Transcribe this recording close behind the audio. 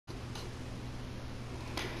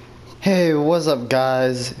Hey, what's up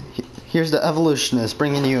guys? Here's the Evolutionist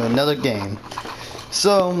bringing you another game.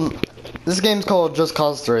 So, this game's called Just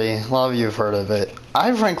Cause 3. A lot of you have heard of it.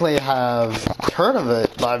 I frankly have heard of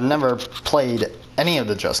it, but I've never played any of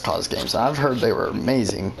the Just Cause games. I've heard they were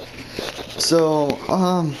amazing. So,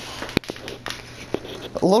 a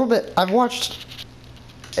little bit, I've watched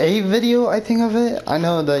a video, I think, of it. I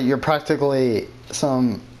know that you're practically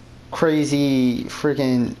some crazy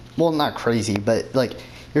freaking, well, not crazy, but like,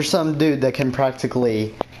 you're some dude that can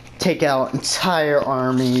practically take out entire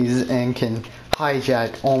armies and can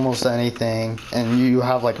hijack almost anything, and you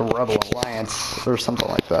have like a rebel alliance or something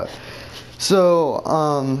like that. So,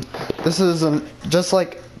 this is just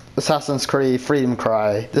like Assassin's Creed Freedom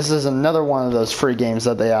Cry. This is another one of those free games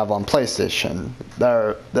that they have on PlayStation.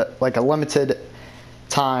 They're like a limited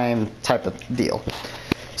time type of deal.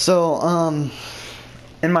 So,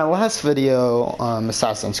 in my last video,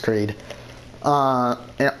 Assassin's Creed, I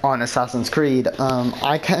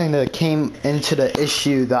kind of came into the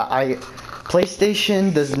issue that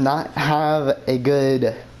PlayStation does not have a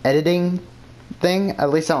good editing thing.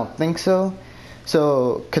 At least I don't think so.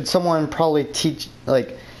 So could someone probably teach,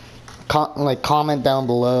 comment down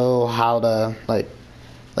below how to like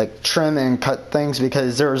trim and cut things?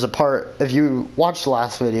 Because there was a part, if you watched the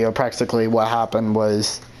last video, practically what happened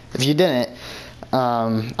was, if you didn't,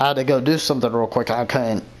 I had to go do something real quick. I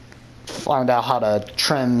couldn't find out how to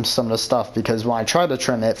trim some of the stuff, because when I tried to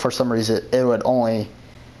trim it, for some reason it would only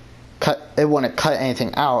it wouldn't cut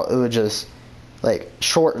anything out. It would just like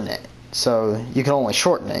shorten it. So you can only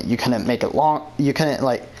shorten it. You couldn't make it long. You couldn't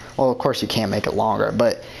well, of course you can't make it longer,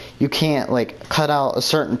 but you can't like cut out a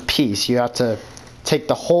certain piece. You have to take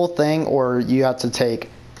the whole thing, or you have to take,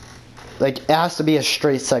 like, it has to be a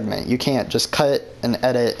straight segment. You can't just cut and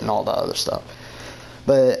edit and all that other stuff.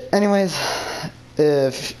 But anyways,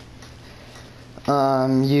 if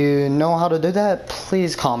you know how to do that,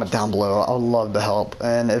 please comment down below. I would love to help.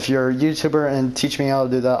 And if you're a YouTuber and teach me how to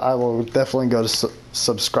do that, I will definitely go to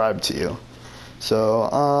subscribe to you. So,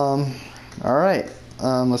 alright,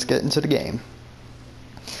 let's get into the game.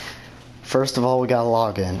 First of all, we gotta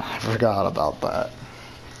log in. I forgot about that.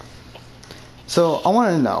 So, I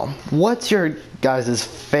want to know, what's your guys'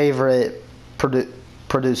 favorite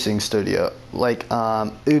producing studio? Like,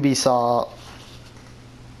 Ubisoft.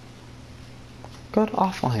 Go to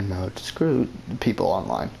offline mode. Screw the people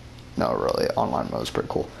online. No, really, online mode is pretty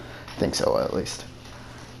cool. I think so, at least.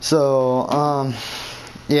 So,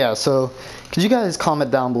 yeah, so could you guys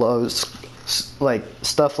comment down below, like,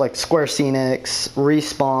 stuff like Square Enix,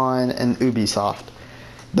 Respawn, and Ubisoft?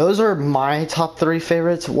 Those are my top 3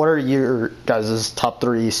 favorites. What are your guys' top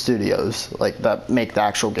 3 studios, like, that make the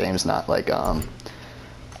actual games, not like,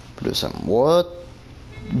 produce them? What?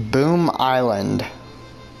 Boom Island.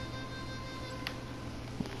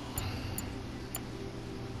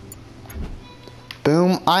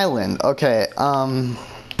 Boom Island. Okay,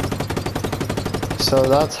 so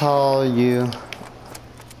that's how you...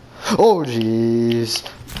 Oh, jeez.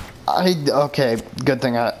 Okay, good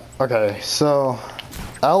thing okay, so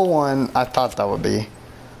L1, I thought that would be...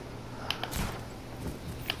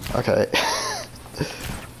 Okay.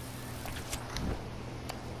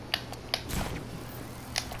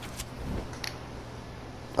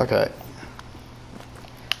 Okay.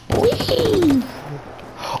 Whee!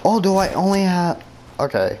 Oh, do I only have...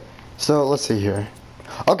 Okay, so let's see here.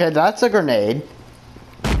 Okay, that's a grenade.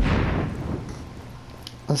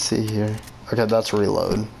 Let's see here. Okay, that's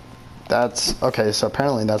reload. That's... Okay, so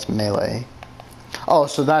apparently that's melee. Oh,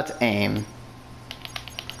 so that's aim.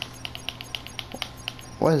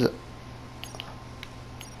 What is it?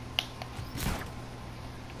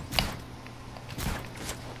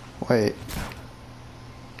 Wait.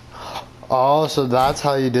 Oh, so that's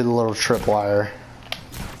how you did the little tripwire.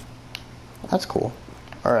 That's cool.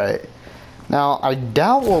 Alright. Now, I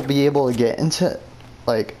doubt we'll be able to get into,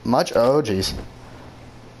 like, much... Oh, jeez.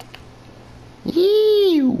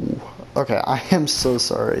 Yee! Okay, I am so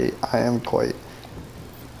sorry. I am quite...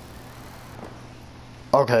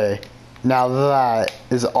 Okay. Now that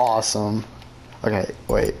is awesome. Okay,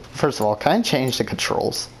 wait. First of all, can I change the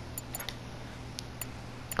controls?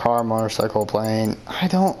 Car, motorcycle, plane. I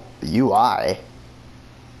don't... UI.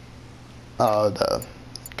 Oh, the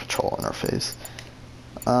control interface.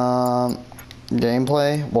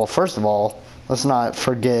 Gameplay. Well, first of all, let's not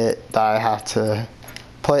forget that I have to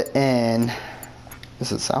put in...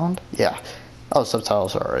 Is it sound? Yeah. Oh,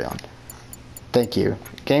 subtitles are already on. Thank you.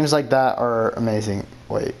 Games like that are amazing.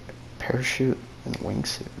 Wait, parachute and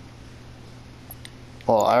wingsuit.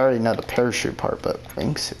 Well, I already know the parachute part, but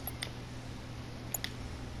wingsuit.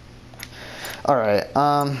 Alright,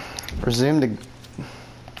 resume to...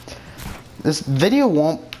 This video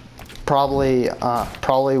won't probably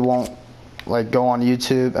won't like go on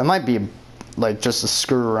YouTube. It might be like just a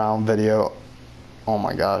screw around video. Oh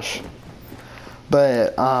my gosh.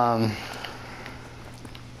 But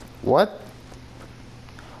what?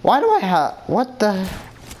 Why do I have what the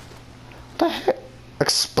heck?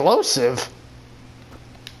 Explosive?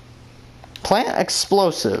 Plant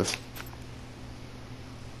explosive.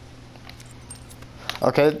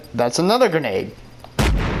 Okay, that's another grenade.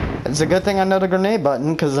 It's a good thing I know the grenade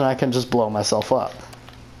button, because then I can just blow myself up.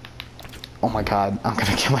 Oh my god, I'm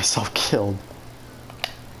gonna get myself killed.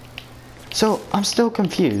 So, I'm still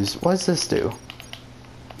confused. What does this do?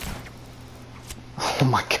 Oh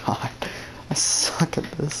my god, I suck at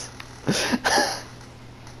this.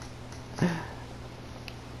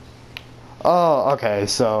 Oh, okay,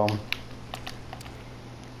 so...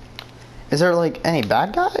 Is there like any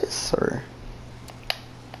bad guys, or...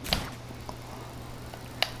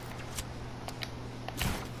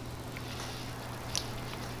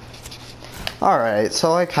 Alright,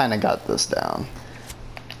 so I kind of got this down.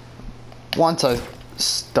 Once I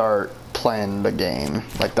start playing the game,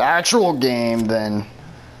 like the actual game, then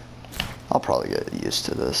I'll probably get used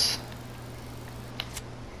to this.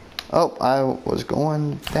 Oh, I was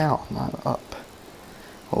going down, not up.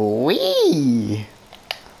 Whee!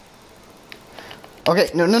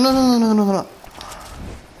 Okay, no.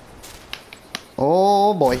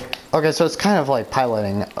 Oh boy. Okay, so it's kind of like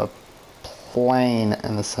piloting a plane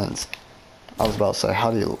in a sense. I was about to say,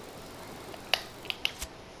 how do you...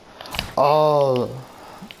 Oh.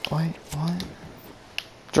 Wait, what?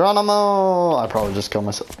 Geronimo! I probably just killed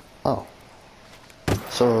myself. Oh.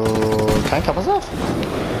 So, can I kill myself?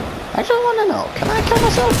 I actually want to know, can I kill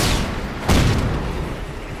myself?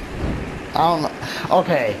 I don't know.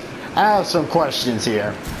 Okay, I have some questions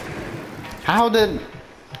here. How did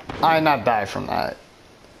I not die from that?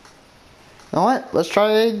 You know what? Let's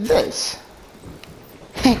try this.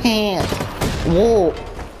 Whoa.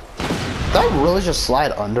 Did I really just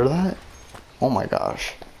slide under that? Oh my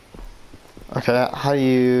gosh. Okay, how do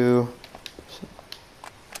you...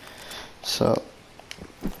 So...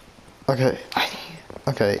 Okay.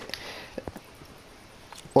 Okay.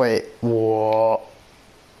 Wait. Whoa.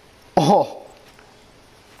 Oh.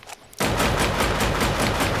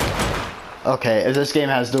 Okay, if this game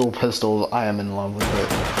has dual pistols, I am in love with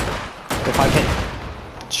it. If I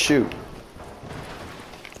can... Shoot.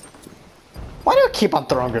 Why do I keep on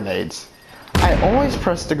throwing grenades? I always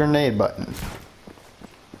press the grenade button.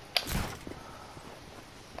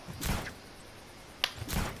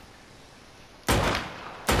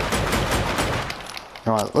 You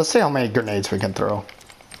know what? Let's see how many grenades we can throw.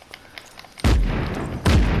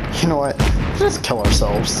 You know what? Just kill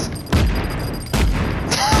ourselves.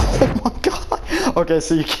 Oh my god. Okay,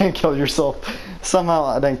 so you can't kill yourself. Somehow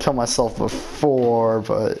I didn't kill myself before,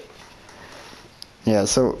 but... Yeah,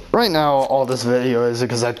 so right now all this video is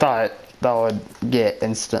because I thought that would get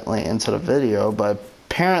instantly into the video, but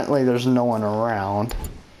apparently there's no one around.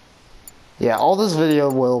 Yeah, all this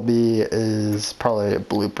video will be is probably a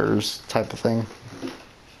bloopers type of thing.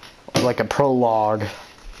 Like a prologue.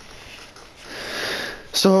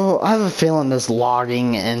 So I have a feeling this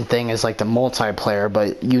logging and thing is like the multiplayer,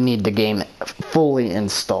 but you need the game fully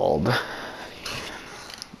installed.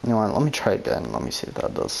 You know what, let me try again. Let me see if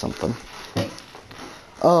that does something.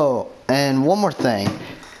 Oh, and one more thing.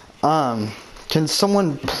 Can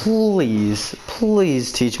someone please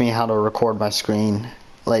teach me how to record my screen,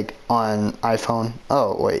 like on iPhone?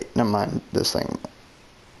 Oh, wait, never mind this thing.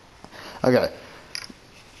 Okay,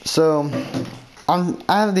 so I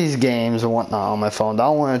have these games and whatnot on my phone that I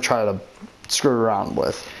want to try to screw around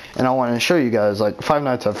with, and I want to show you guys. Like Five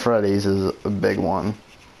Nights at Freddy's is a big one.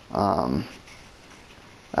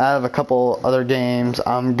 I have a couple other games.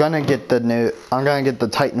 I'm gonna get the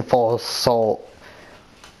Titanfall Assault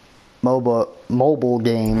mobile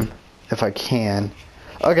game if I can.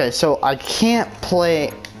 Okay, so I can't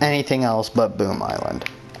play anything else but Boom Island.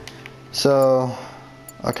 So,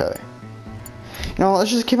 okay. You know, let's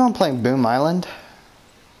just keep on playing Boom Island.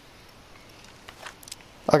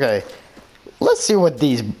 Okay, let's see what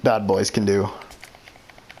these bad boys can do.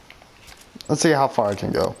 Let's see how far I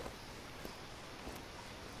can go.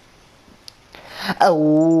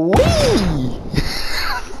 Oh, wee!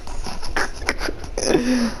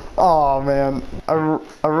 Oh man,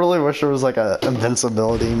 I really wish there was like a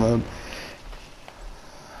invincibility mode.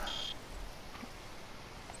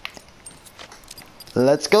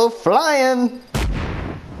 Let's go flying!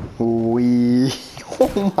 Wee!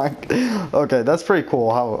 Oh my! Okay, that's pretty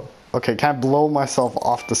cool. How? Okay, can I blow myself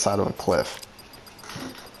off the side of a cliff?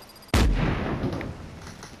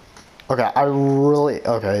 Okay,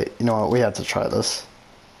 okay, you know what, we have to try this.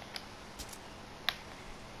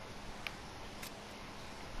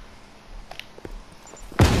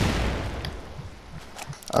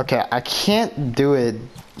 Okay, I can't do it.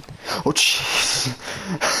 Oh, jeez.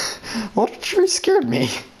 What tree scared me?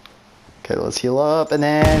 Okay, let's heal up, and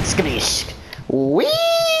then skadoosh. Whee!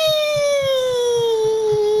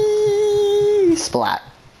 Splat.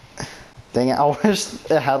 Dang it, I wish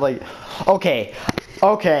it had like... Okay.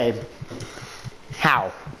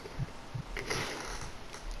 How?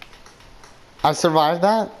 I survived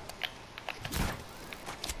that?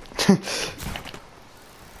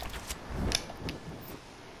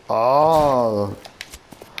 Oh.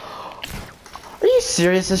 Are you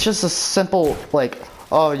serious? It's just a simple, like,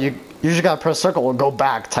 oh, you just gotta press circle and go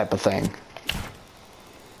back type of thing.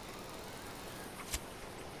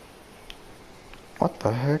 What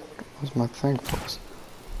the heck was my thing for?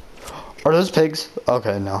 Are those pigs?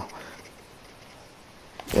 Okay, no.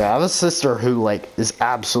 Yeah, I have a sister who, like, is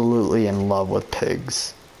absolutely in love with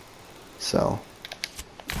pigs. So.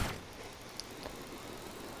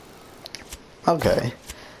 Okay.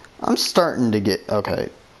 I'm starting to get, okay.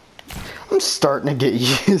 I'm starting to get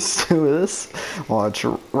used to this. Watch,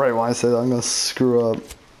 right when I say that, I'm gonna screw up.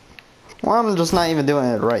 Well, I'm just not even doing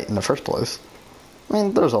it right in the first place. I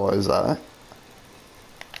mean, there's always that.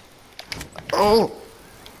 Oh!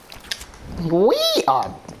 Wee!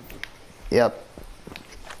 Ah. Yep.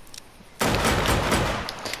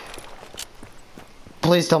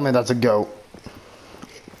 Please tell me that's a goat.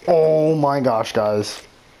 Oh my gosh, guys.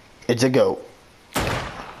 It's a goat.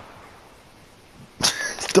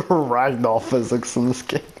 The ragdoll physics in this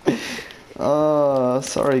game.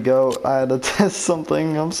 Sorry, goat. I had to test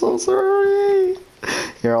something. I'm so sorry.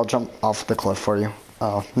 Here, I'll jump off the cliff for you.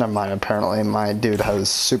 Oh, never mind. Apparently, my dude has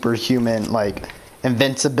superhuman, like,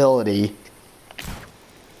 invincibility.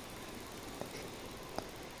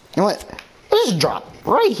 You know what? Let's just drop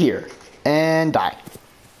right here and die.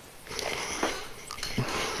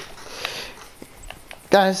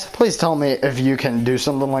 Guys, please tell me if you can do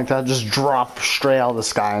something like that. Just drop straight out of the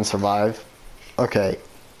sky and survive. Okay.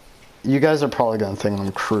 You guys are probably gonna think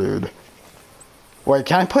I'm crude. Wait,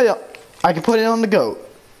 can I put it? I can put it on the goat.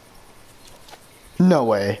 No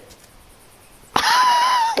way.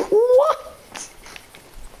 What?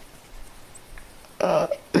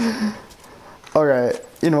 Okay,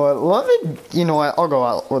 you know what? You know what? I'll go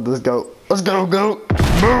out with this goat. Let's go, goat.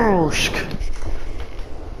 Boosh.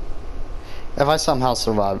 If I somehow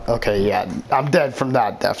survive, okay, yeah, I'm dead from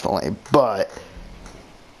that, definitely, but,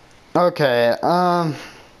 okay, well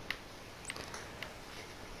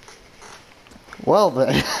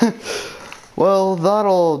then, well,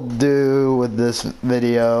 that'll do with this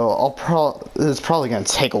video. It's probably gonna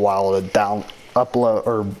take a while to upload,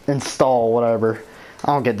 or install, whatever. I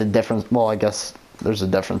don't get the difference. Well, I guess there's a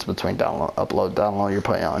difference between download, you're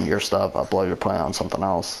putting on your stuff, upload, you're putting on something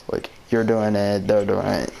else. Like, you're doing it, they're doing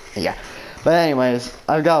it, yeah. But anyways,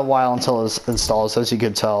 I've got a while until it's installed, so as you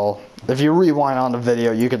could tell, if you rewind on the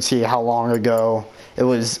video, you can see how long ago. It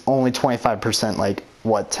was only 25%, like,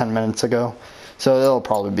 what, 10 minutes ago? So it'll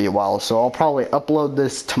probably be a while. So I'll probably upload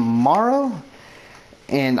this tomorrow,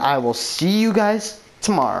 and I will see you guys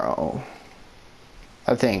tomorrow.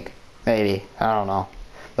 I think. Maybe. I don't know.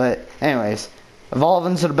 But anyways, evolve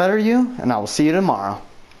into the better you, and I will see you tomorrow.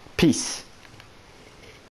 Peace.